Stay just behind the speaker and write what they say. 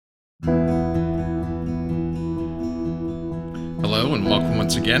Hello and welcome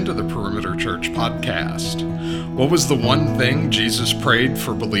once again to the Perimeter Church podcast. What was the one thing Jesus prayed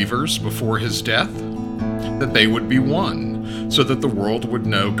for believers before his death? That they would be one, so that the world would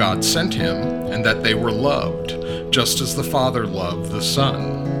know God sent him and that they were loved, just as the Father loved the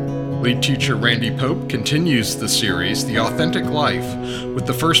Son. Lead teacher Randy Pope continues the series, The Authentic Life, with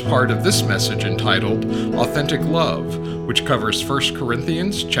the first part of this message entitled Authentic Love, which covers 1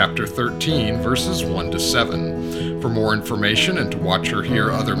 Corinthians chapter 13, verses 1 to 7. For more information and to watch or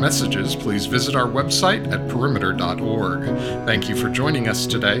hear other messages, please visit our website at perimeter.org. Thank you for joining us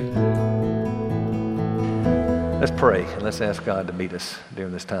today. Let's pray and let's ask God to meet us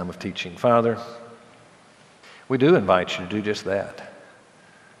during this time of teaching. Father, we do invite you to do just that.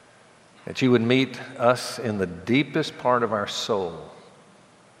 That you would meet us in the deepest part of our soul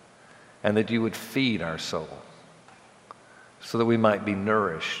and that you would feed our soul so that we might be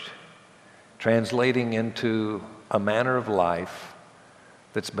nourished, translating into a manner of life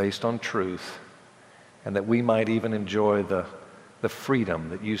that's based on truth, and that we might even enjoy the freedom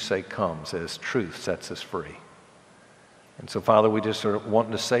that you say comes as truth sets us free. And so, Father, we just are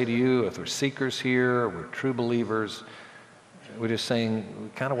wanting to say to you, if we're seekers here, we're true believers, we're just saying we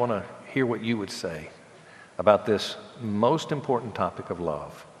kind of want to hear what you would say about this most important topic of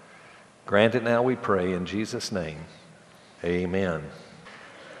love. Grant it now, we pray, in Jesus' name. Amen.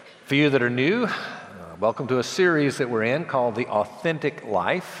 For you that are new, welcome to a series that we're in called The Authentic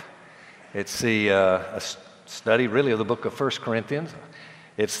Life. It's a study really of the book of 1 Corinthians.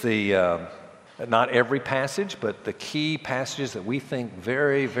 It's not every passage, but the key passages that we think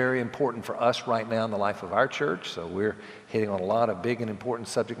very, very important for us right now in the life of our church. So we're hitting on a lot of big and important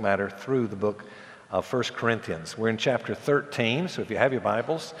subject matter through the book of 1 Corinthians. We're in chapter 13, so if you have your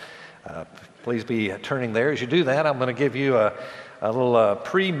Bibles, please be turning there. As you do that, I'm going to give you a little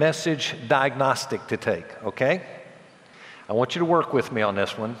pre-message diagnostic to take, okay? I want you to work with me on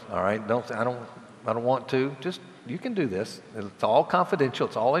this one, all right? I don't want to. Just, you can do this. It's all confidential.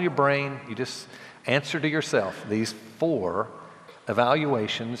 It's all in your brain. You just answer to yourself these 4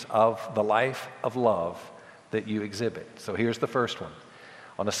 evaluations of the life of love that you exhibit. So here's the first one.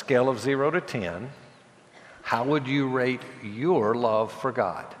 On a scale of 0 to 10, how would you rate your love for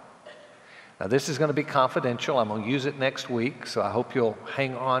God? Now, this is going to be confidential. I'm going to use it next week, so I hope you'll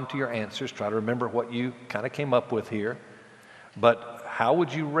hang on to your answers. Try to remember what you kind of came up with here. But how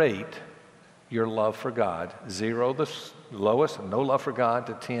would you rate your love for God? 0, the lowest, no love for God,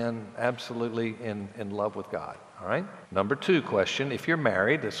 to 10, absolutely in love with God. All right? Number 2 question, if you're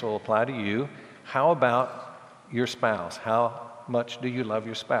married, this will apply to you. How about your spouse? How much do you love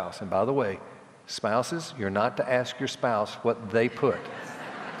your spouse? And by the way, spouses, you're not to ask your spouse what they put.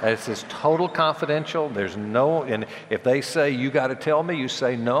 This is total confidential. There's no, and if they say, you got to tell me, you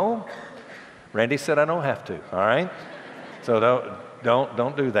say no. Randy said I don't have to, all right? So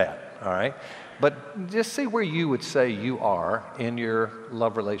don't do that, all right? But just see where you would say you are in your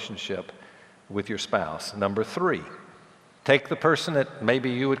love relationship with your spouse. Number 3, take the person that maybe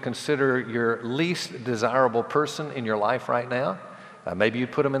you would consider your least desirable person in your life right now. Maybe you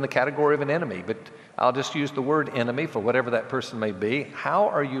put them in the category of an enemy, but I'll just use the word enemy for whatever that person may be. How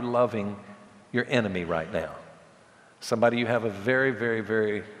are you loving your enemy right now? Somebody you have a very, very,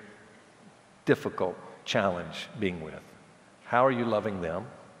 very difficult challenge being with. How are you loving them?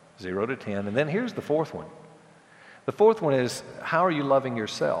 0 to 10. And then here's the 4th one. The 4th one is, how are you loving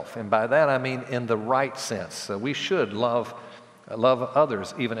yourself? And by that I mean in the right sense. So we should love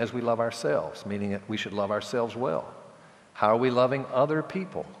others even as we love ourselves, meaning that we should love ourselves well. How are we loving other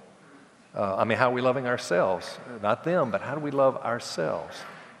people? How are we loving ourselves? Not them, but how do we love ourselves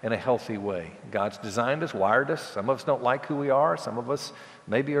in a healthy way? God's designed us, wired us. Some of us don't like who we are. Some of us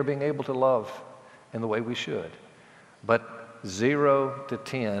maybe are being able to love in the way we should. But 0 to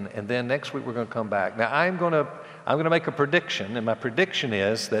 10, and then next week we're going to come back. Now I'm going to make a prediction, and my prediction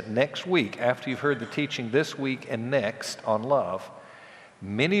is that next week, after you've heard the teaching this week and next on love,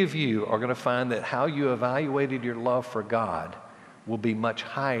 many of you are going to find that how you evaluated your love for God will be much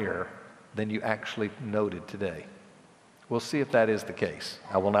higher than you actually noted today. We'll see if that is the case.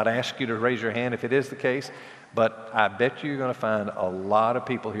 I will not ask you to raise your hand if it is the case, but I bet you're going to find a lot of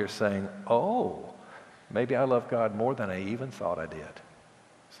people here saying, oh, maybe I love God more than I even thought I did.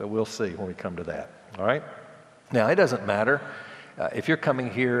 So we'll see when we come to that, all right? Now, it doesn't matter. If you're coming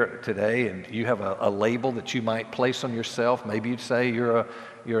here today and you have a label that you might place on yourself, maybe you'd say you're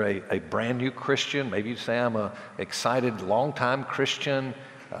a brand new Christian. Maybe you'd say I'm a excited, long-time Christian,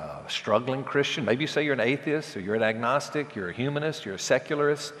 struggling Christian. Maybe you say you're an atheist, or you're an agnostic, you're a humanist, you're a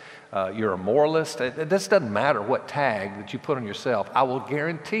secularist, you're a moralist. This doesn't matter what tag that you put on yourself. I will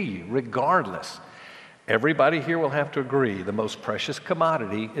guarantee you, regardless, everybody here will have to agree the most precious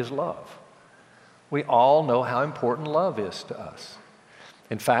commodity is love. We all know how important love is to us.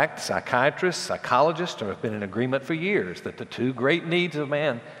 In fact, psychiatrists, psychologists have been in agreement for years that the two great needs of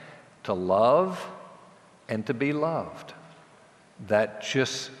man, to love and to be loved, that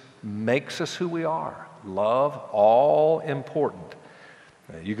just makes us who we are. Love, all important.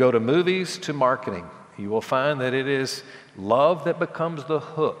 You go to movies, to marketing, you will find that it is love that becomes the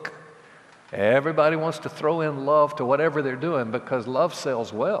hook. Everybody wants to throw in love to whatever they're doing because love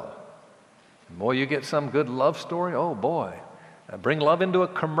sells well. The more you get some good love story, oh boy, bring love into a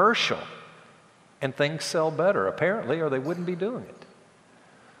commercial and things sell better, apparently, or they wouldn't be doing it.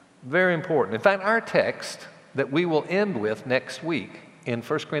 Very important. In fact, our text that we will end with next week in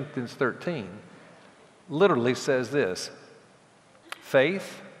 1 Corinthians 13 literally says this: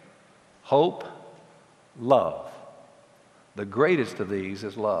 faith, hope, love. The greatest of these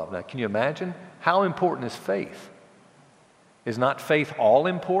is love. Now, can you imagine? How important is faith? Is not faith all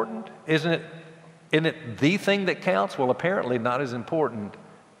important? Isn't it the thing that counts? Well, apparently not as important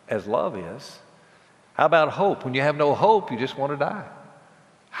as love is. How about hope? When you have no hope, you just want to die.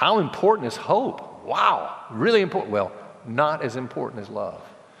 How important is hope? Wow, really important. Well, not as important as love.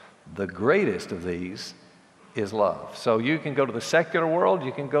 The greatest of these is love. So you can go to the secular world,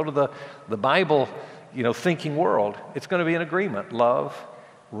 you can go to the Bible, thinking world. It's going to be an agreement. Love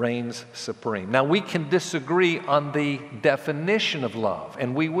reigns supreme. Now, we can disagree on the definition of love,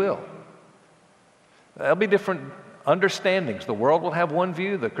 and we will. There'll be different understandings. The world will have one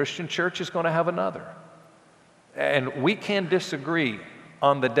view, the Christian church is going to have another. And we can disagree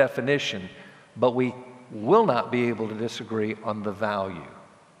on the definition, but we will not be able to disagree on the value.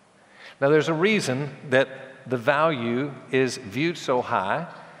 Now, there's a reason that the value is viewed so high.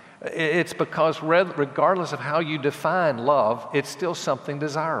 It's because regardless of how you define love, it's still something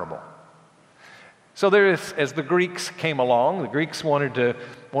desirable. So there is, as the Greeks came along, the Greeks wanted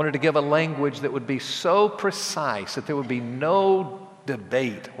to give a language that would be so precise that there would be no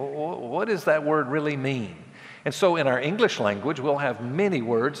debate. What does that word really mean? And so in our English language, we'll have many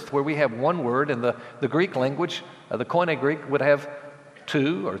words where we have one word, and the Greek language, the Koine Greek, would have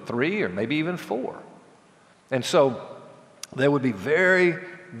 2 or 3 or maybe even 4. And so they would be very,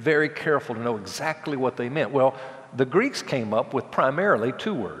 very careful to know exactly what they meant. Well, the Greeks came up with primarily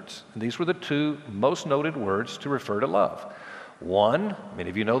 2 words. And these were the 2 most noted words to refer to love. One, many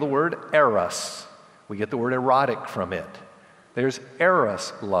of you know the word eros. We get the word erotic from it. There's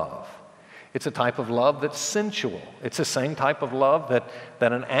eros love. It's a type of love that's sensual. It's the same type of love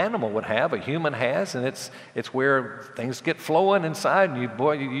that an animal would have, a human has, and it's where things get flowing inside, and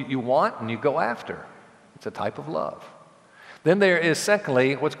you want and you go after. It's a type of love. Then there is,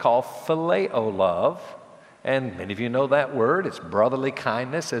 secondly, what's called phileo love, and many of you know that word. It's brotherly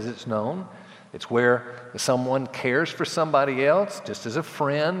kindness, as it's known. It's where someone cares for somebody else, just as a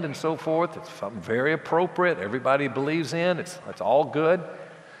friend and so forth. It's something very appropriate. Everybody believes in. It's all good.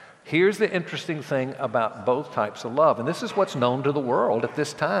 Here's the interesting thing about both types of love, and this is what's known to the world at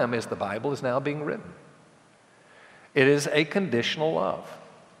this time as the Bible is now being written. It is a conditional love.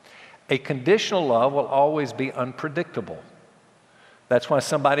 A conditional love will always be unpredictable. That's why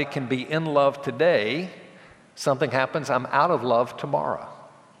somebody can be in love today, something happens, I'm out of love tomorrow.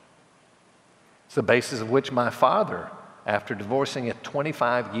 It's the basis of which my father, after divorcing at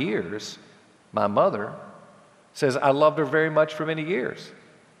 25 years, my mother, says, I loved her very much for many years.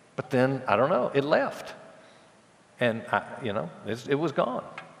 But then, I don't know, it left. And, it was gone.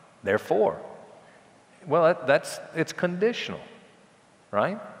 Therefore, well, it's conditional,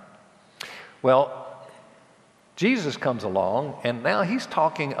 right? Well, Jesus comes along, and now he's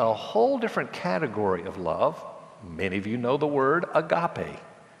talking a whole different category of love. Many of you know the word agape.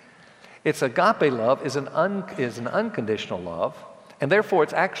 It's agape love is an unconditional love, and therefore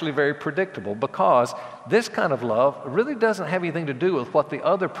it's actually very predictable because this kind of love really doesn't have anything to do with what the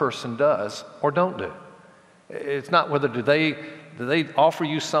other person does or don't do. It's not whether do they offer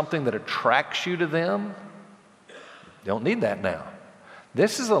you something that attracts you to them. You don't need that now.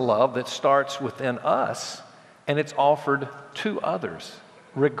 This is a love that starts within us and it's offered to others,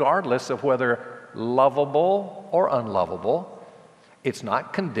 regardless of whether lovable or unlovable. It's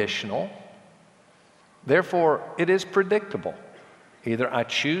not conditional. Therefore, it is predictable. Either I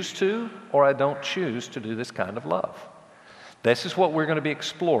choose to or I don't choose to do this kind of love. This is what we're going to be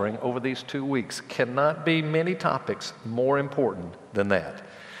exploring over these 2 weeks. Cannot be many topics more important than that.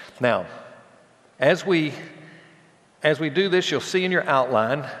 Now, as we do this, you'll see in your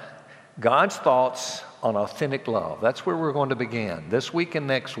outline God's thoughts on authentic love. That's where we're going to begin this week and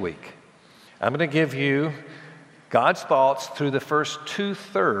next week. I'm going to give you God's thoughts through the first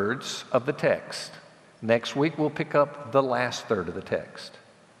 2/3 of the text. Next week, we'll pick up the last third of the text.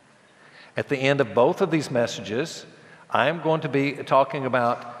 At the end of both of these messages, I'm going to be talking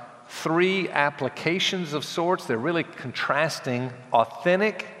about three applications of sorts. They're really contrasting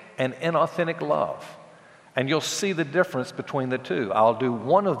authentic and inauthentic love. And you'll see the difference between the two. I'll do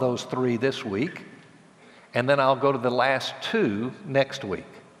one of those three this week, and then I'll go to the last two next week.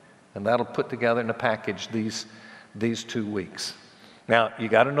 And that'll put together in a package these 2 weeks. Now, you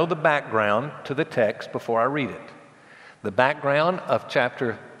got to know the background to the text before I read it. The background of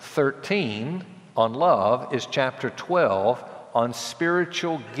chapter 13 on love is chapter 12 on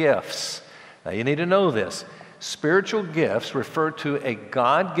spiritual gifts. Now, you need to know this. Spiritual gifts refer to a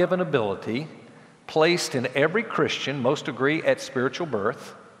God-given ability placed in every Christian, most agree at spiritual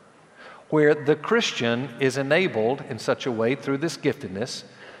birth, where the Christian is enabled in such a way through this giftedness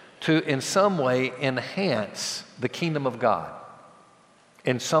to in some way enhance the kingdom of God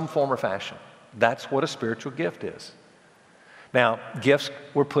in some form or fashion. That's what a spiritual gift is. Now, gifts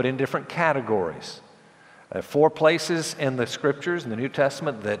were put in different categories. 4 places in the Scriptures, in the New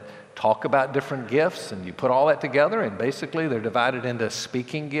Testament, that talk about different gifts, and you put all that together, and basically they're divided into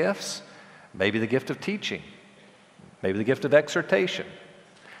speaking gifts, maybe the gift of teaching, maybe the gift of exhortation.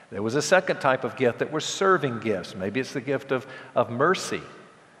 There was a second type of gift that were serving gifts. Maybe it's the gift of mercy.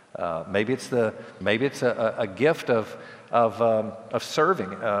 Maybe it's a gift of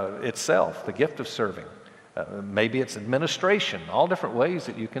serving itself, the gift of serving. Maybe it's administration, all different ways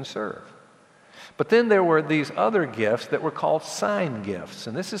that you can serve. But then there were these other gifts that were called sign gifts,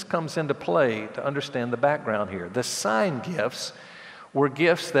 and this comes into play to understand the background here. The sign gifts were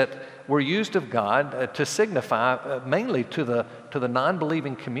gifts that were used of God to signify mainly to the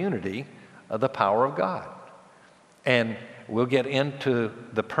non-believing community the power of God. And we'll get into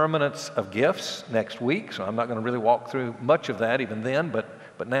the permanence of gifts next week, so I'm not going to really walk through much of that even then, but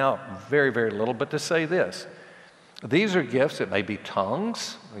now very, very little. But to say this, these are gifts that may be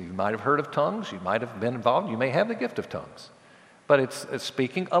tongues. You might have heard of tongues. You might have been involved. You may have the gift of tongues. But it's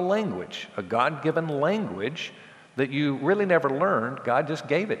speaking a language, a God-given language that you really never learned. God just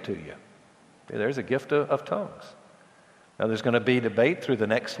gave it to you. There's a gift of tongues. Now, there's going to be debate through the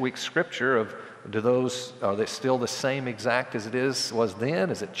next week's scripture of are they still the same exact as was then?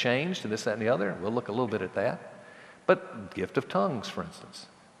 Has it changed and this, that, and the other? We'll look a little bit at that. But gift of tongues, for instance,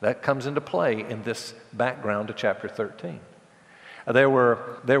 that comes into play in this background to chapter 13. There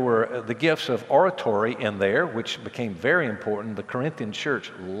were the gifts of oratory in there, which became very important. The Corinthian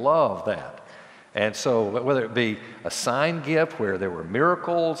church loved that. And so whether it be a sign gift where there were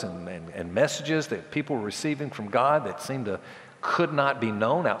miracles and messages that people were receiving from God that could not be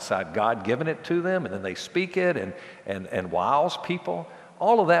known outside God giving it to them, and then they speak it and wows people,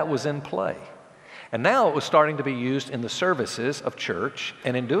 all of that was in play. And now it was starting to be used in the services of church,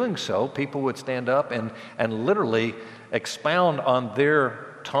 and in doing so, people would stand up and literally expound on their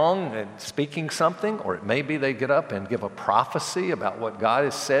tongue and speaking something, or it may be they get up and give a prophecy about what God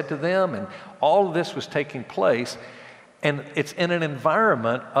has said to them, and all of this was taking place, and it's in an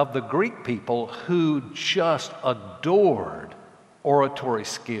environment of the Greek people who just adored oratory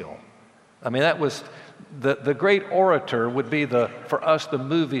skill. I mean, that was the great orator would be for us the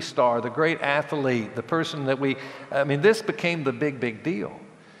movie star, the great athlete, the person that this became the big deal.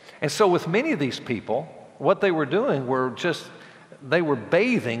 And so with many of these people, what they were doing they were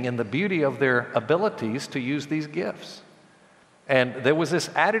bathing in the beauty of their abilities to use these gifts. And there was this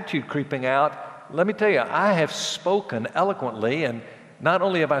attitude creeping out. Let me tell you, I have spoken eloquently, and not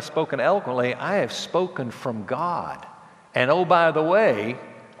only have I spoken eloquently, I have spoken from God. And oh, by the way,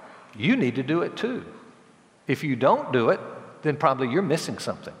 you need to do it too. If you don't do it, then probably you're missing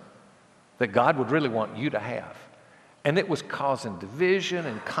something that God would really want you to have. And it was causing division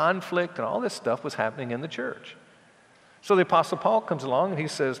and conflict, and all this stuff was happening in the church. So the Apostle Paul comes along and he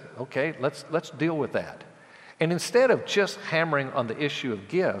says, okay, let's deal with that. And instead of just hammering on the issue of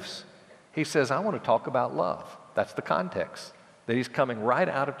gifts, he says, I want to talk about love. That's the context that he's coming right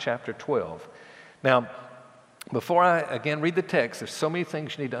out of chapter 12. Now, before I again read the text, there's so many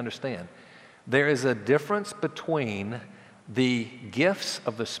things you need to understand. There is a difference between the gifts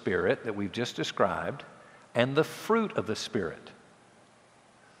of the Spirit that we've just described and the fruit of the Spirit.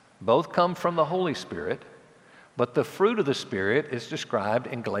 Both come from the Holy Spirit, but the fruit of the Spirit is described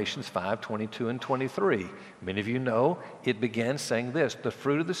in Galatians 5:22 and 23. Many of you know it begins saying this, the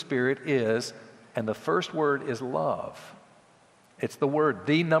fruit of the Spirit is, and the first word is love. It's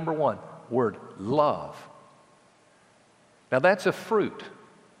the number one word, love. Now that's a fruit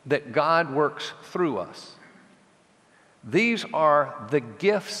that God works through us. These are the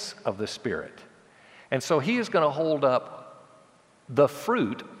gifts of the Spirit. And so he is going to hold up the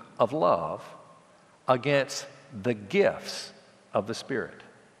fruit of love against the gifts of the Spirit.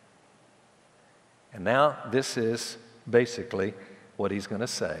 And now this is basically what he's going to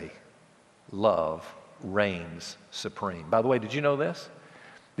say. Love reigns supreme. By the way, did you know this?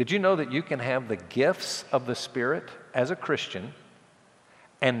 Did you know that you can have the gifts of the Spirit as a Christian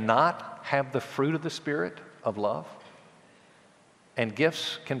and not have the fruit of the Spirit of love? And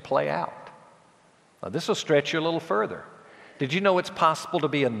gifts can play out. Now, this will stretch you a little further. Did you know it's possible to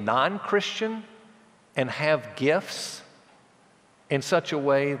be a non-Christian and have gifts in such a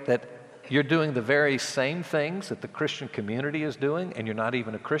way that you're doing the very same things that the Christian community is doing and you're not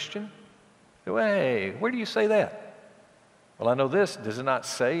even a Christian? Hey, where do you say that? Well, I know this. Does it not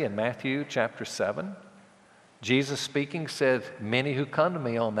say in Matthew chapter 7? Jesus speaking said, many who come to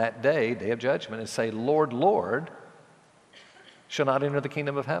me on that day, day of judgment, and say, Lord, Lord, shall not enter the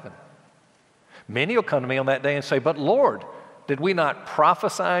kingdom of heaven. Many will come to me on that day and say, but Lord, did we not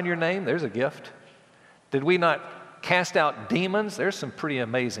prophesy in your name? There's a gift. Did we not cast out demons? There's some pretty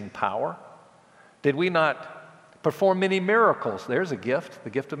amazing power. Did we not perform many miracles? There's a gift, the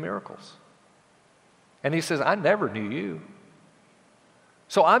gift of miracles. And he says, I never knew you.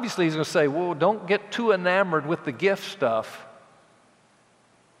 So obviously he's going to say, well, don't get too enamored with the gift stuff.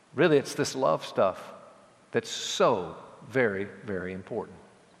 Really, it's this love stuff that's so very, very important.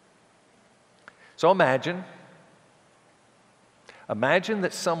 So imagine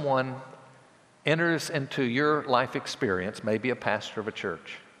that someone enters into your life experience, maybe a pastor of a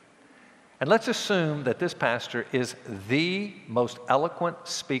church. And let's assume that this pastor is the most eloquent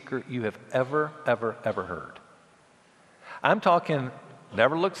speaker you have ever heard. I'm talking,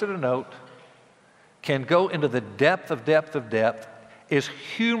 never looks at a note, can go into the depth, is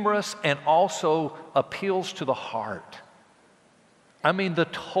humorous and also appeals to the heart. I mean, the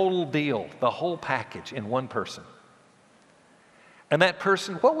total deal, the whole package in one person. And that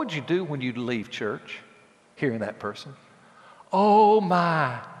person, what would you do when you leave church, hearing that person? Oh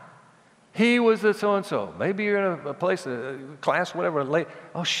my, he was the so-and-so. Maybe you're in a place, a class, whatever, late.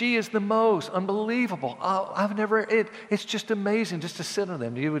 Oh, she is the most unbelievable. Oh, it's just amazing just to sit on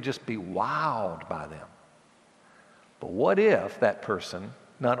them. You would just be wowed by them. But what if that person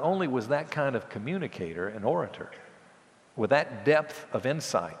not only was that kind of communicator and orator, with that depth of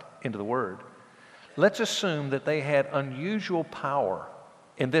insight into the Word, let's assume that they had unusual power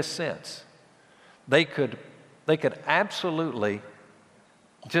in this sense. They could absolutely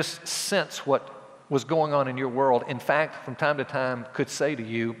just sense what was going on in your world. In fact, from time to time, could say to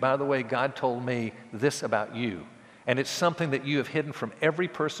you, by the way, God told me this about you. And it's something that you have hidden from every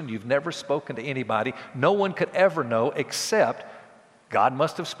person. You've never spoken to anybody. No one could ever know except God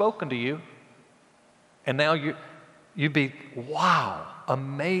must have spoken to you. And now you'd be, wow,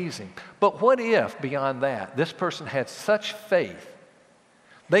 amazing. But what if, beyond that, this person had such faith,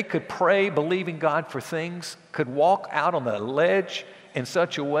 they could pray believing God for things, could walk out on the ledge in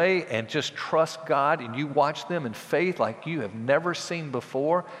such a way and just trust God, and you watch them in faith like you have never seen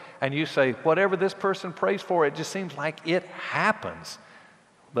before, and you say, whatever this person prays for, it just seems like it happens.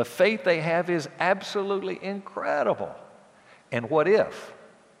 The faith they have is absolutely incredible. And what if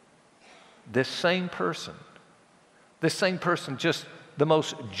this same person, just the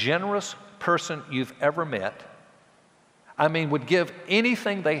most generous person you've ever met, would give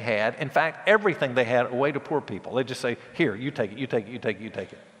anything they had, in fact, everything they had, away to poor people. They'd just say, here, you take it, you take it, you take it, you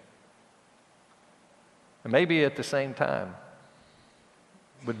take it. And maybe at the same time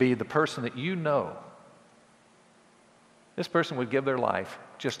would be the person that you know. This person would give their life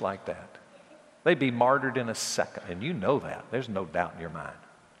just like that. They'd be martyred in a second, and you know that. There's no doubt in your mind.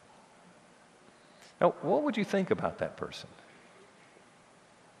 Now, what would you think about that person?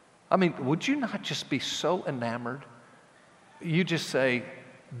 Would you not just be so enamored? You just say,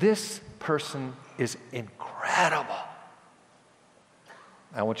 this person is incredible.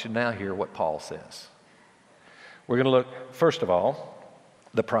 I want you to now hear what Paul says. We're going to look, first of all,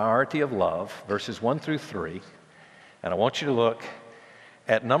 the priority of love, verses 1 through 3. And I want you to look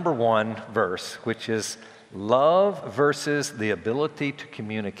at number 1 verse, which is love versus the ability to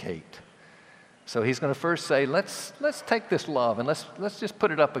communicate. So he's going to first say, let's take this love and let's just put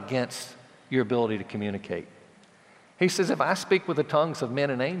it up against your ability to communicate. He says, if I speak with the tongues of men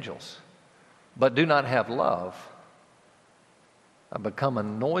and angels, but do not have love, I become a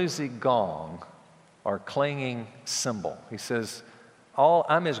noisy gong or clanging cymbal. He says,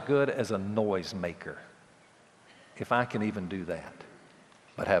 I'm as good as a noise maker, if I can even do that,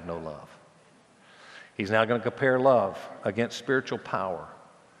 but have no love. He's now going to compare love against spiritual power.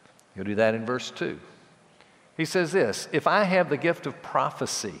 He'll do that in verse 2. He says this, if I have the gift of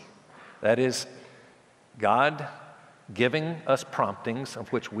prophecy, that is, God giving us promptings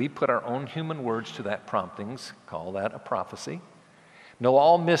of which we put our own human words to that promptings, call that a prophecy. Know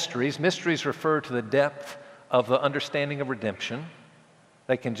all mysteries. Mysteries refer to the depth of the understanding of redemption.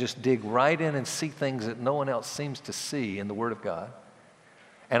 They can just dig right in and see things that no one else seems to see in the Word of God.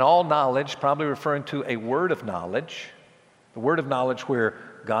 And all knowledge, probably referring to a word of knowledge, the word of knowledge where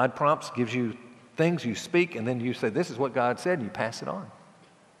God prompts, gives you things, you speak, and then you say, this is what God said, and you pass it on.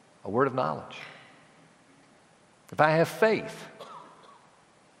 A word of knowledge. If I have faith,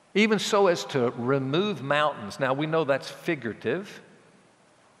 even so as to remove mountains. Now, we know that's figurative,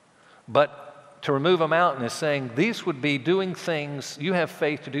 but to remove a mountain is saying these would be doing things, you have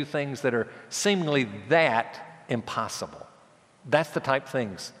faith to do things that are seemingly that impossible. That's the type of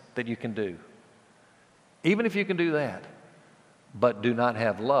things that you can do. Even if you can do that, but do not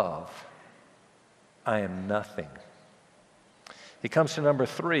have love, I am nothing. He comes to number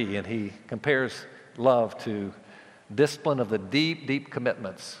 3, and he compares love to discipline of the deep, deep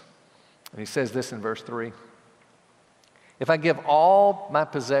commitments. And he says this in verse 3. If I give all my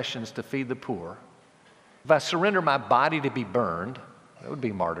possessions to feed the poor, if I surrender my body to be burned, that would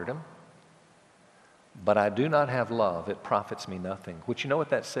be martyrdom. But I do not have love, it profits me nothing. Which, you know what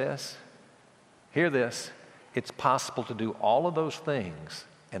that says? Hear this. It's possible to do all of those things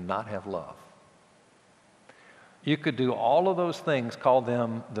and not have love. You could do all of those things, call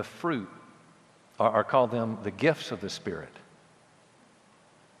them the fruit, or call them the gifts of the Spirit,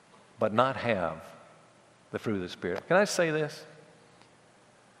 but not have the fruit of the Spirit. Can I say this?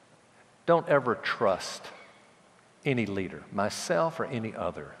 Don't ever trust any leader, myself or any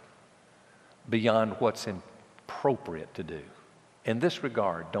other, beyond what's appropriate to do. In this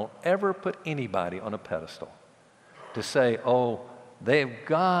regard, don't ever put anybody on a pedestal to say, oh, they've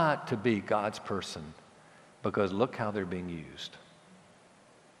got to be God's person because look how they're being used.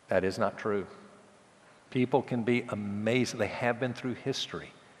 That is not true. People can be amazing. They have been through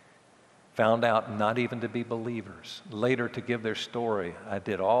history. Found out not even to be believers. Later to give their story. I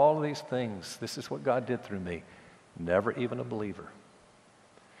did all these things. This is what God did through me. Never even a believer.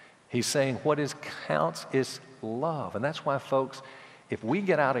 He's saying what counts is love. And that's why, folks, if we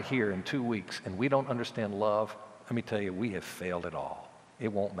get out of here in 2 weeks and we don't understand love, let me tell you, we have failed it all.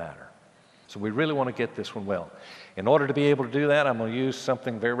 It won't matter. So we really want to get this one well. In order to be able to do that, I'm going to use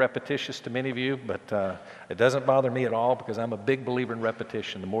something very repetitious to many of you, but it doesn't bother me at all because I'm a big believer in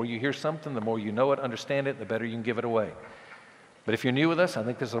repetition. The more you hear something, the more you know it, understand it, the better you can give it away. But if you're new with us, I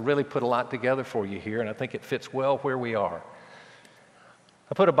think this will really put a lot together for you here, and I think it fits well where we are.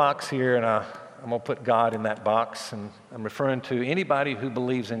 I put a box here, and I'm going to put God in that box, and I'm referring to anybody who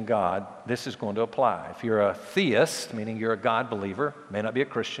believes in God. This is going to apply. If you're a theist, meaning you're a God believer, may not be a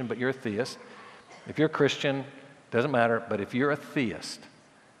Christian, but you're a theist. If you're a Christian, doesn't matter, but if you're a theist,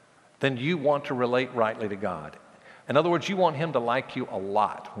 then you want to relate rightly to God. In other words, you want Him to like you a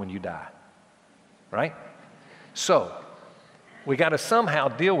lot when you die, right? So, we got to somehow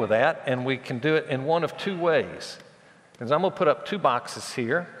deal with that, and we can do it in one of 2 ways. Because I'm going to put up 2 boxes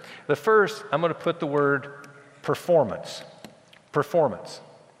here. The first, I'm going to put the word performance. Performance.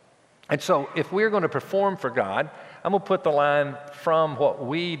 And so if we're going to perform for God, I'm going to put the line from what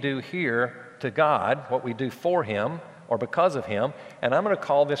we do here to God, what we do for Him or because of Him, and I'm going to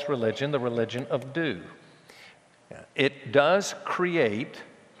call this religion the religion of do. It does create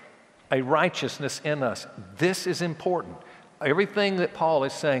a righteousness in us. This is important. Everything that Paul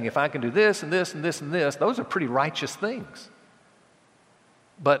is saying, if I can do this and this and this and this, those are pretty righteous things.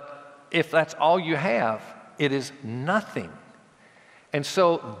 But if that's all you have, it is nothing. And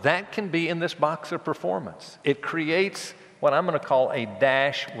so that can be in this box of performance. It creates what I'm going to call a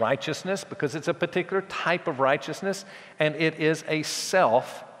dash righteousness because it's a particular type of righteousness, and it is a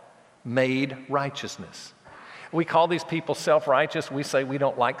self-made righteousness. We call these people self-righteous. We say we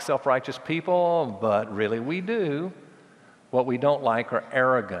don't like self-righteous people, but really we do. What we don't like are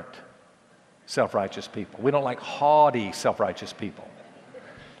arrogant, self-righteous people. We don't like haughty, self-righteous people.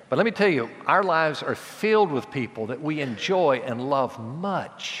 But let me tell you, our lives are filled with people that we enjoy and love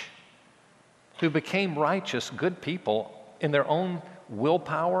much, who became righteous, good people in their own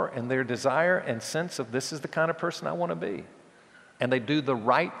willpower and their desire and sense of this is the kind of person I want to be. And they do the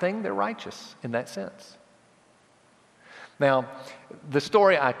right thing, they're righteous in that sense. Now, the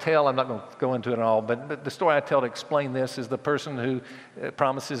story I tell, I'm not going to go into it at all, but the story I tell to explain this is the person who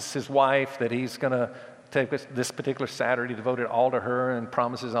promises his wife that he's going to take this particular Saturday, devote it all to her, and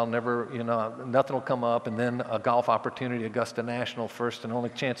promises I'll never, nothing will come up. And then a golf opportunity, Augusta National, first and only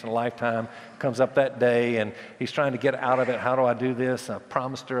chance in a lifetime, comes up that day, and he's trying to get out of it. How do I do this? I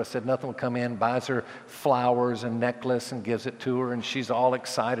promised her, I said nothing will come in, buys her flowers and necklace and gives it to her, and she's all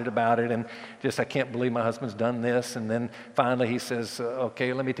excited about it, and just, I can't believe my husband's done this. And then finally he says,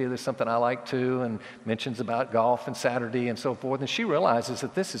 okay, let me tell you, there's something I like too, and mentions about golf and Saturday and so forth. And she realizes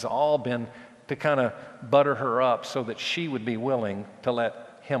that this has all been to kind of butter her up so that she would be willing to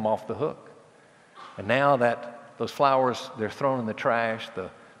let him off the hook. And now that those flowers, they're thrown in the trash,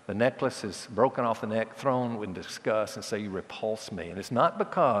 the necklace is broken off the neck, thrown in disgust, and say, you repulse me. And it's not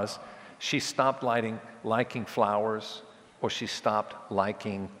because she stopped liking flowers or she stopped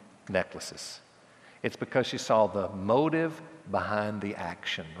liking necklaces. It's because she saw the motive behind the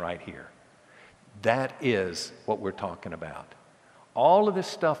action right here. That is what we're talking about. All of this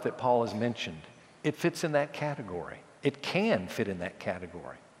stuff that Paul has mentioned, it fits in that category. It can fit in that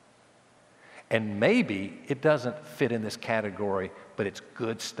category. And maybe it doesn't fit in this category, but it's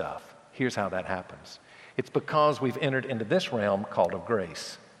good stuff. Here's how that happens. It's because we've entered into this realm called of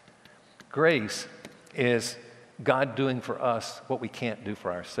grace. Grace is God doing for us what we can't do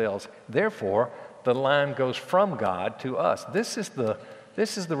for ourselves. Therefore, the line goes from God to us. This is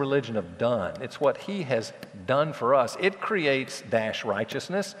the religion of done. It's what he has done for us. It creates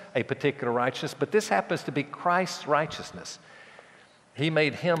righteousness, a particular righteousness, but this happens to be Christ's righteousness. He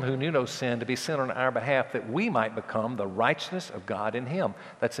made him who knew no sin to be sin on our behalf, that we might become the righteousness of God in him.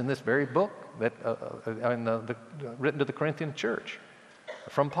 That's in this very book that written to the Corinthian church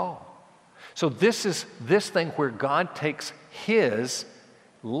from Paul. So this is this thing where God takes his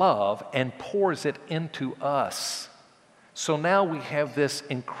love and pours it into us. So now we have this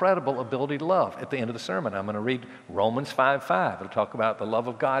incredible ability to love. At the end of the sermon, I'm going to read Romans 5:5. It'll talk about the love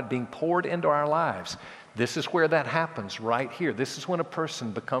of God being poured into our lives. This is where that happens right here. This is when a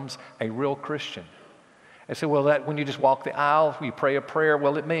person becomes a real Christian. I say, well, that when you just walk the aisle, you pray a prayer,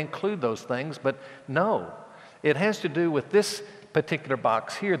 well, it may include those things, but no. It has to do with this particular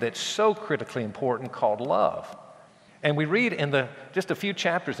box here that's so critically important called love. And we read in just a few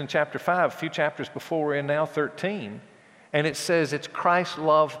chapters in chapter 5, a few chapters before we're in now 13, and it says it's Christ's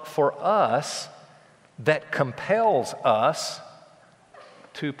love for us that compels us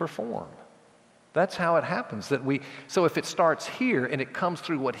to perform. That's how it happens. So if it starts here and it comes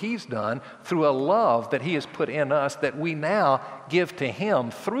through what he's done, through a love that he has put in us that we now give to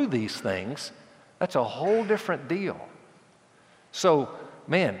him through these things, that's a whole different deal. So,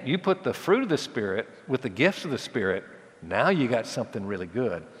 man, you put the fruit of the Spirit with the gifts of the Spirit, now you got something really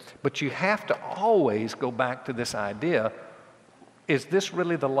good. But you have to always go back to this idea, is this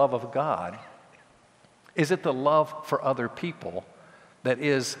really the love of God? Is it the love for other people that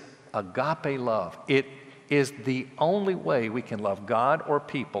is agape love? It is the only way we can love God or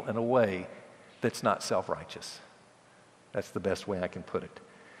people in a way that's not self-righteous. That's the best way I can put it.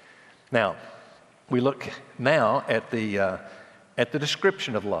 Now, we look now at the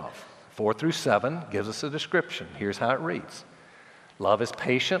description of love. 4 through 7 gives us a description. Here's how it reads. Love is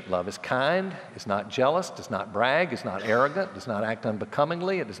patient, love is kind, is not jealous, does not brag, is not arrogant, does not act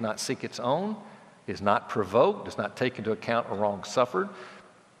unbecomingly, it does not seek its own, is not provoked, does not take into account a wrong suffered,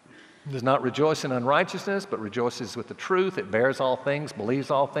 does not rejoice in unrighteousness, but rejoices with the truth. It bears all things,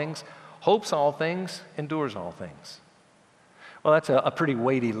 believes all things, hopes all things, endures all things. Well, that's a pretty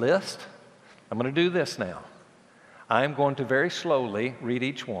weighty list. I'm going to do this now. I'm going to very slowly read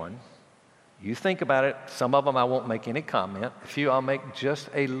each one. You think about it. Some of them I won't make any comment. A few I'll make just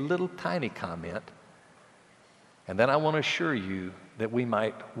a little tiny comment. And then I want to assure you that we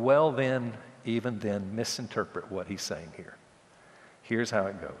might even then misinterpret what he's saying here. Here's how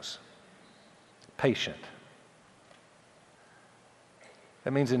it goes. Patient.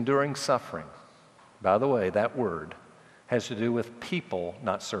 That means enduring suffering. By the way, that word has to do with people,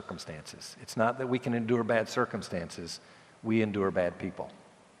 not circumstances. It's not that we can endure bad circumstances. We endure bad people.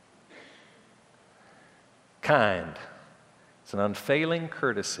 Kind. It's an unfailing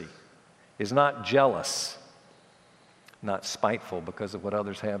courtesy. Is not jealous. Not spiteful because of what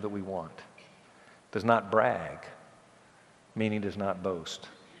others have that we want. Does not brag. Meaning does not boast.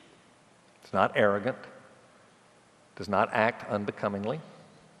 It's not arrogant. Does not act unbecomingly.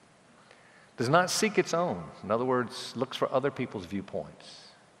 Does not seek its own. In other words, looks for other people's viewpoints.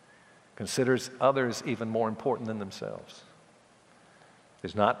 Considers others even more important than themselves.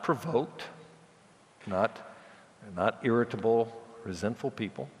 Is not provoked. Not irritable, resentful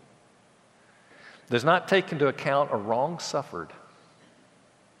people. Does not take into account a wrong suffered.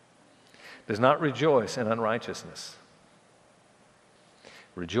 Does not rejoice in unrighteousness.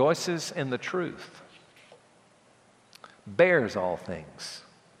 Rejoices in the truth. bears all things,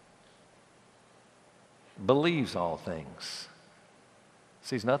 believes all things,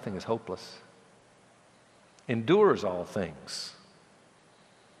 sees nothing as hopeless, endures all things,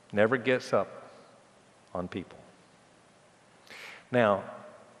 never gets up on people. Now,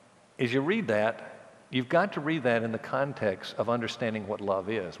 as you read that, you've got to read that in the context of understanding what love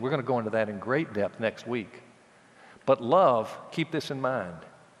is. We're going to go into that in great depth next week. But love, keep this in mind,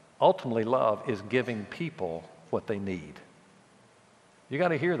 ultimately love is giving people what they need. You got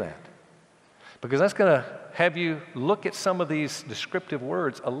to hear that. Because that's going to have you look at some of these descriptive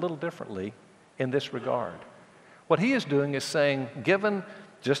words a little differently in this regard. What he is doing is saying, given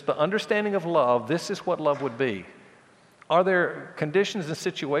just the understanding of love, this is what love would be. Are there conditions and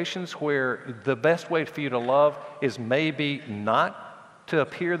situations where the best way for you to love is maybe not to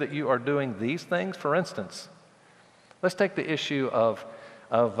appear that you are doing these things? For instance, let's take the issue of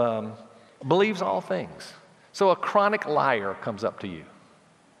believes all things. So a chronic liar comes up to you.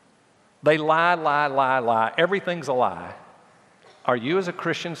 They lie. Everything's a lie. Are you as a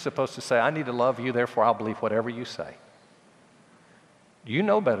Christian supposed to say, I need to love you, therefore I'll believe whatever you say? You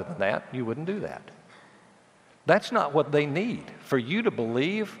know better than that. You wouldn't do that. That's not what they need. For you to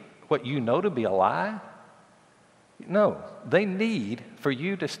believe what you know to be a lie? No. They need for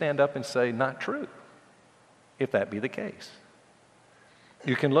you to stand up and say, not true, if that be the case.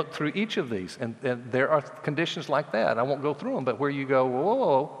 You can look through each of these, and there are conditions like that. I won't go through them, but where you go,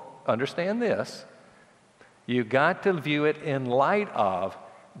 whoa, understand this. You got to view it in light of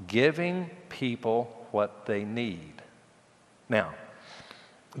giving people what they need. Now,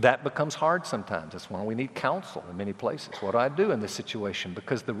 that becomes hard sometimes. That's why we need counsel in many places. What do I do in this situation?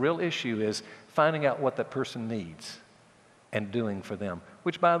 Because the real issue is finding out what that person needs and doing for them.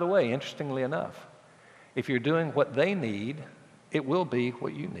 Which, by the way, interestingly enough, if you're doing what they need, it will be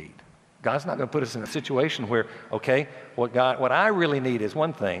what you need. God's not going to put us in a situation where, okay, what I really need is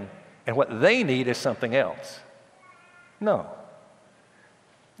one thing, and what they need is something else. No.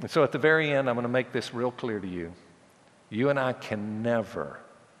 And so at the very end, I'm going to make this real clear to you. You and I can never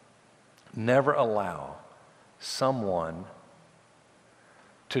allow someone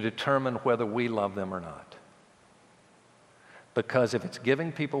to determine whether we love them or not. Because if it's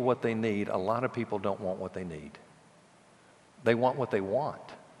giving people what they need, a lot of people don't want what they need. They want what they want.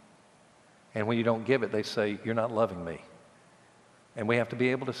 And when you don't give it, they say, you're not loving me. And we have to be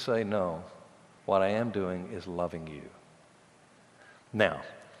able to say, no, what I am doing is loving you. Now,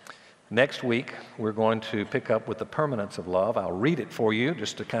 next week, we're going to pick up with the permanence of love. I'll read it for you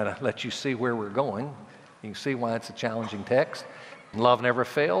just to kind of let you see where we're going. You can see why it's a challenging text. Love never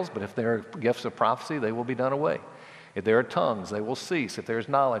fails, but if there are gifts of prophecy, they will be done away. If there are tongues, they will cease. If there is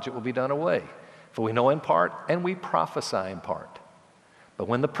knowledge, it will be done away. For we know in part, and we prophesy in part. But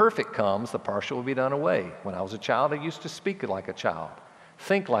when the perfect comes, the partial will be done away. When I was a child, I used to speak like a child,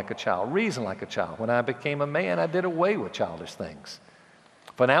 think like a child, reason like a child. When I became a man, I did away with childish things.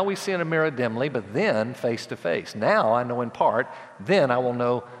 For now we see in a mirror dimly, but then face to face. Now I know in part, then I will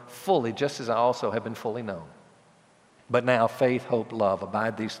know fully, just as I also have been fully known. But now faith, hope, love,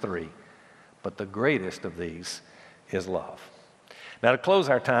 abide these three. But the greatest of these is love. Now to close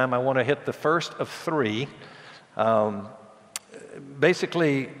our time, I want to hit the first of three,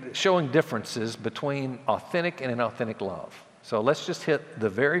 basically showing differences between authentic and inauthentic love. So let's just hit the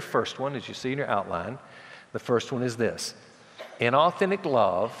very first one, as you see in your outline. The first one is this. Inauthentic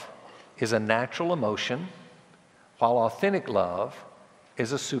love is a natural emotion, while authentic love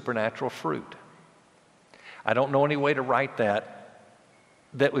is a supernatural fruit. I don't know any way to write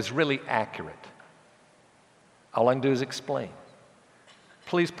that was really accurate. All I can do is explain.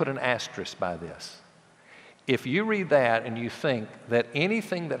 Please put an asterisk by this. If you read that and you think that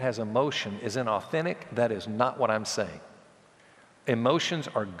anything that has emotion is inauthentic, that is not what I'm saying. Emotions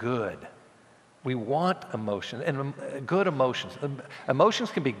are good. We want emotion, and good emotions.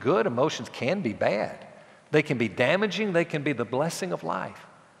 Emotions can be good, emotions can be bad. They can be damaging, they can be the blessing of life.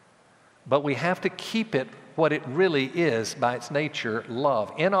 But we have to keep it what it really is by its nature,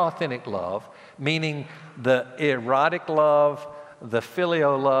 love. Inauthentic love, meaning the erotic love, the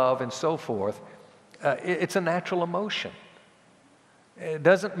filial love, and so forth, it's a natural emotion. It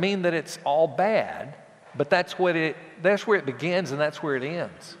doesn't mean that it's all bad, but that's where it begins and that's where it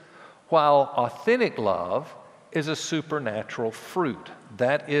ends. While authentic love is a supernatural fruit.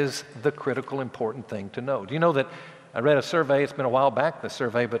 That is the critical, important thing to know. Do you know that I read a survey, it's been a while back, the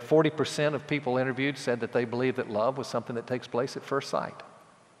survey, but 40% of people interviewed said that they believe that love was something that takes place at first sight.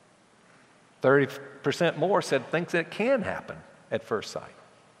 30% more said thinks that it can happen at first sight.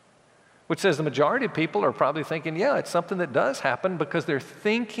 Which says the majority of people are probably thinking, yeah, it's something that does happen because they're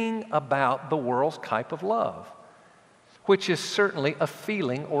thinking about the world's type of love. which is certainly a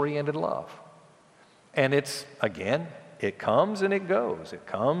feeling-oriented love. And it's, again, it comes and it goes. It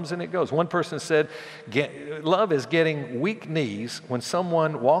comes and it goes. One person said, love is getting weak knees when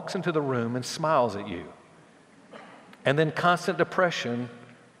someone walks into the room and smiles at you, and then constant depression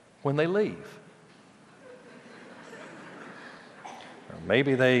when they leave. Or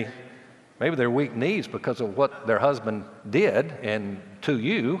maybe they're weak knees because of what their husband did and to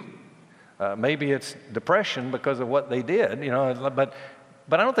you. Maybe it's depression because of what they did,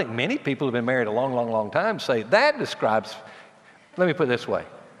 but I don't think many people who've been married a long, long, long time say that describes. Let me put it this way.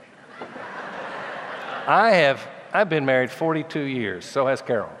 I've been married 42 years, so has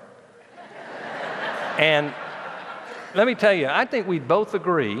Carol. And let me tell you, I think we both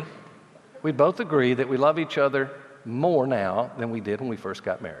agree that we love each other more now than we did when we first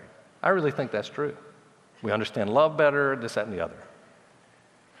got married. I really think that's true. We understand love better, this, that, and the other.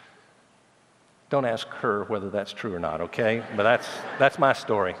 Don't ask her whether that's true or not, okay? But that's my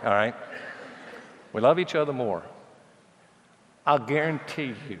story, all right? We love each other more. I'll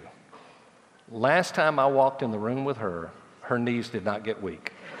guarantee you, last time I walked in the room with her, her knees did not get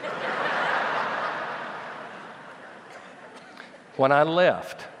weak. When I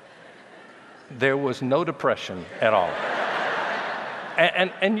left, there was no depression at all.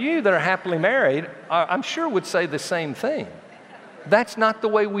 And you that are happily married, I'm sure would say the same thing. That's not the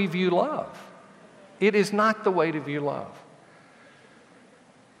way we view love. It is not the way to view love.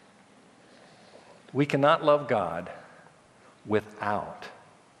 We cannot love God without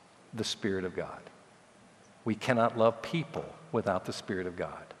the Spirit of God. We cannot love people without the Spirit of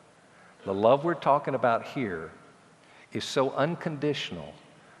God. The love we're talking about here is so unconditional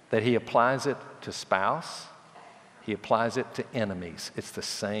that He applies it to spouse, He applies it to enemies. It's the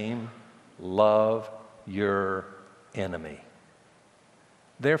same: love your enemy.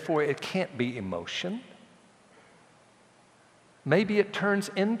 Therefore, it can't be emotion. Maybe it turns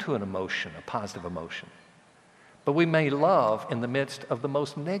into an emotion, a positive emotion. But we may love in the midst of the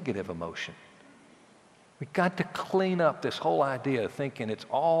most negative emotion. We've got to clean up this whole idea of thinking it's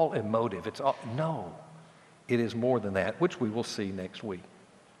all emotive. No, it is more than that, which we will see next week.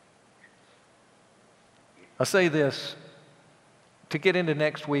 I'll say this. To get into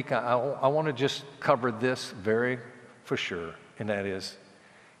next week, I want to just cover this very for sure, and that is,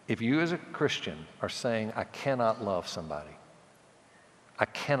 if you as a Christian are saying, I cannot love somebody,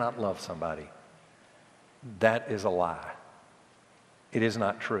 that is a lie. It is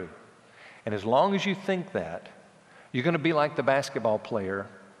not true. And as long as you think that, you're going to be like the basketball player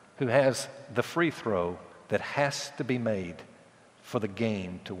who has the free throw that has to be made for the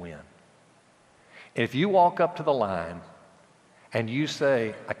game to win. If you walk up to the line and you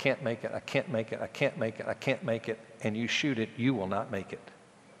say, I can't make it, I can't make it, I can't make it, I can't make it, and you shoot it, you will not make it.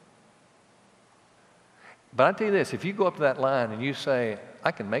 But I tell you this, if you go up to that line and you say,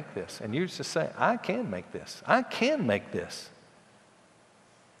 I can make this, and you just say, I can make this, I can make this,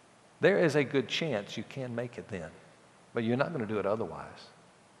 there is a good chance you can make it then. But you're not going to do it otherwise.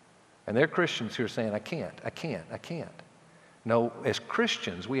 And there are Christians who are saying, I can't. No, as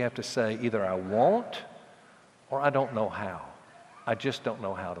Christians, we have to say, either I won't or I don't know how. I just don't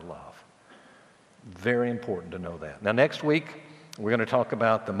know how to love. Very important to know that. Now, next week, we're going to talk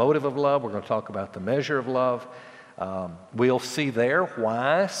about the motive of love. We're going to talk about the measure of love. We'll see there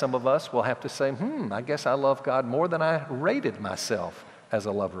why some of us will have to say, I guess I love God more than I rated myself as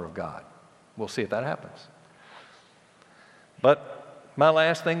a lover of God. We'll see if that happens. But my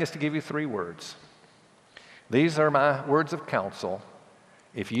last thing is to give you 3 words. These are my words of counsel.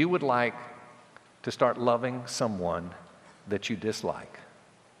 If you would like to start loving someone that you dislike,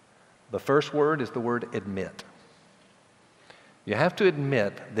 the first word is the word admit. You have to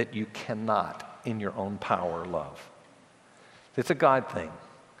admit that you cannot, in your own power, love. It's a God thing.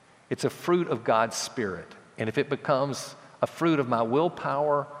 It's a fruit of God's Spirit. And if it becomes a fruit of my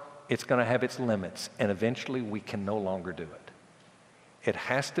willpower, it's going to have its limits. And eventually, we can no longer do it. It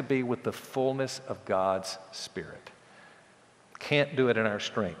has to be with the fullness of God's Spirit. Can't do it in our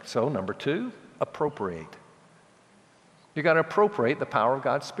strength. So, number 2, appropriate. You've got to appropriate the power of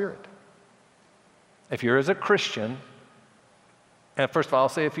God's Spirit. If you're as a Christian, and first of all, I'll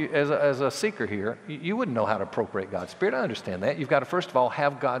say if you, as a seeker here, you wouldn't know how to appropriate God's Spirit. I understand that. You've got to, first of all,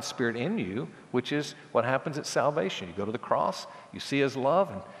 have God's Spirit in you, which is what happens at salvation. You go to the cross, you see His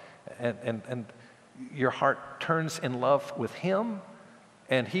love, and your heart turns in love with Him,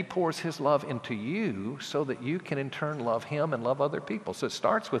 and He pours His love into you so that you can in turn love Him and love other people. So it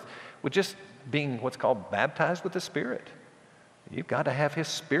starts with just being what's called baptized with the Spirit. You've got to have His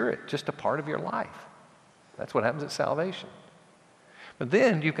Spirit just a part of your life. That's what happens at salvation. But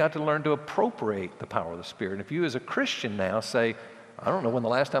then you've got to learn to appropriate the power of the Spirit. And if you as a Christian now say, I don't know when the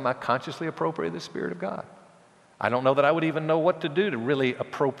last time I consciously appropriated the Spirit of God. I don't know that I would even know what to do to really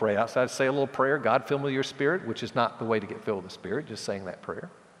appropriate. Outside say a little prayer, God fill me with your Spirit, which is not the way to get filled with the Spirit, just saying that prayer.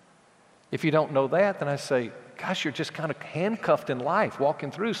 If you don't know that, then I say, gosh, you're just kind of handcuffed in life,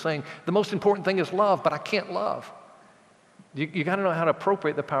 walking through saying, the most important thing is love, but I can't love. You got to know how to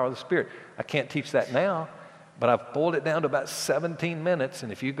appropriate the power of the Spirit. I can't teach that now, but I've boiled it down to about 17 minutes,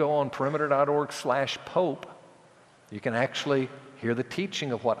 and if you go on perimeter.org/Pope, you can actually hear the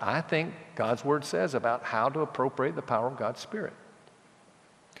teaching of what I think God's Word says about how to appropriate the power of God's Spirit.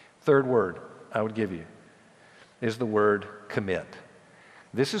 Third word I would give you is the word commit.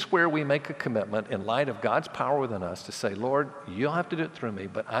 This is where we make a commitment in light of God's power within us to say, Lord, you'll have to do it through me,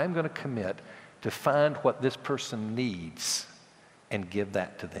 but I'm going to commit to find what this person needs and give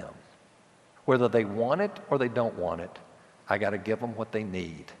that to them. Whether they want it or they don't want it, I got to give them what they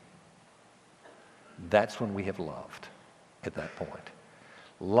need. That's when we have loved at that point.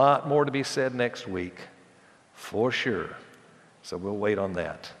 A lot more to be said next week, for sure. So we'll wait on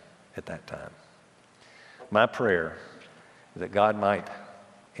that at that time. My prayer is that God might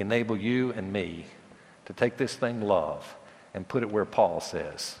enable you and me to take this thing, love, and put it where Paul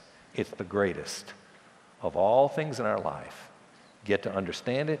says, it's the greatest of all things in our life. Get to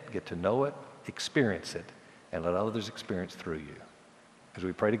understand it, get to know it, experience it, and let others experience through you. As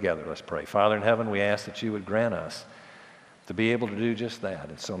we pray together, let's pray. Father in heaven, we ask that you would grant us to be able to do just that.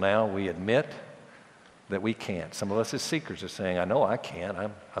 And so now we admit that we can't. Some of us as seekers are saying, I know I can't.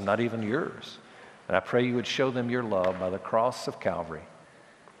 I'm not even yours. And I pray you would show them your love by the cross of Calvary.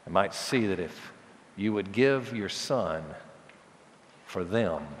 I might see that if you would give your Son for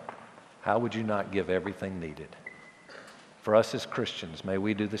them, how would you not give everything needed? For us as Christians, may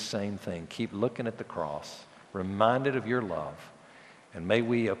we do the same thing. Keep looking at the cross, reminded of your love, and may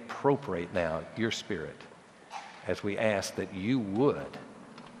we appropriate now your Spirit as we ask that you would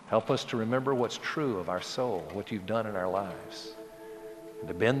help us to remember what's true of our soul, what you've done in our lives, and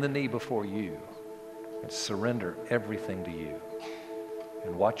to bend the knee before you and surrender everything to you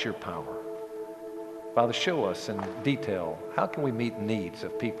and watch your power. Father, show us in detail, how can we meet needs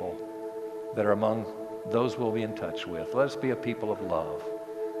of people that are among those we'll be in touch with? Let us be a people of love,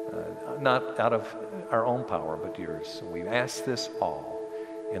 not out of our own power, but yours. We ask this all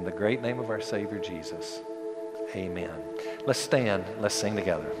in the great name of our Savior, Jesus. Amen. Let's stand. Let's sing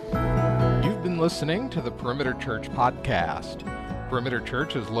together. You've been listening to the Perimeter Church podcast. Perimeter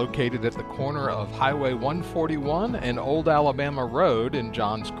Church is located at the corner of Highway 141 and Old Alabama Road in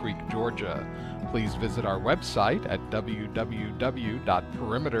Johns Creek, Georgia. Please visit our website at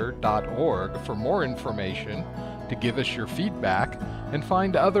www.perimeter.org for more information, to give us your feedback, and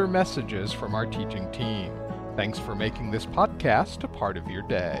find other messages from our teaching team. Thanks for making this podcast a part of your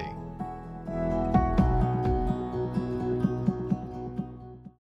day.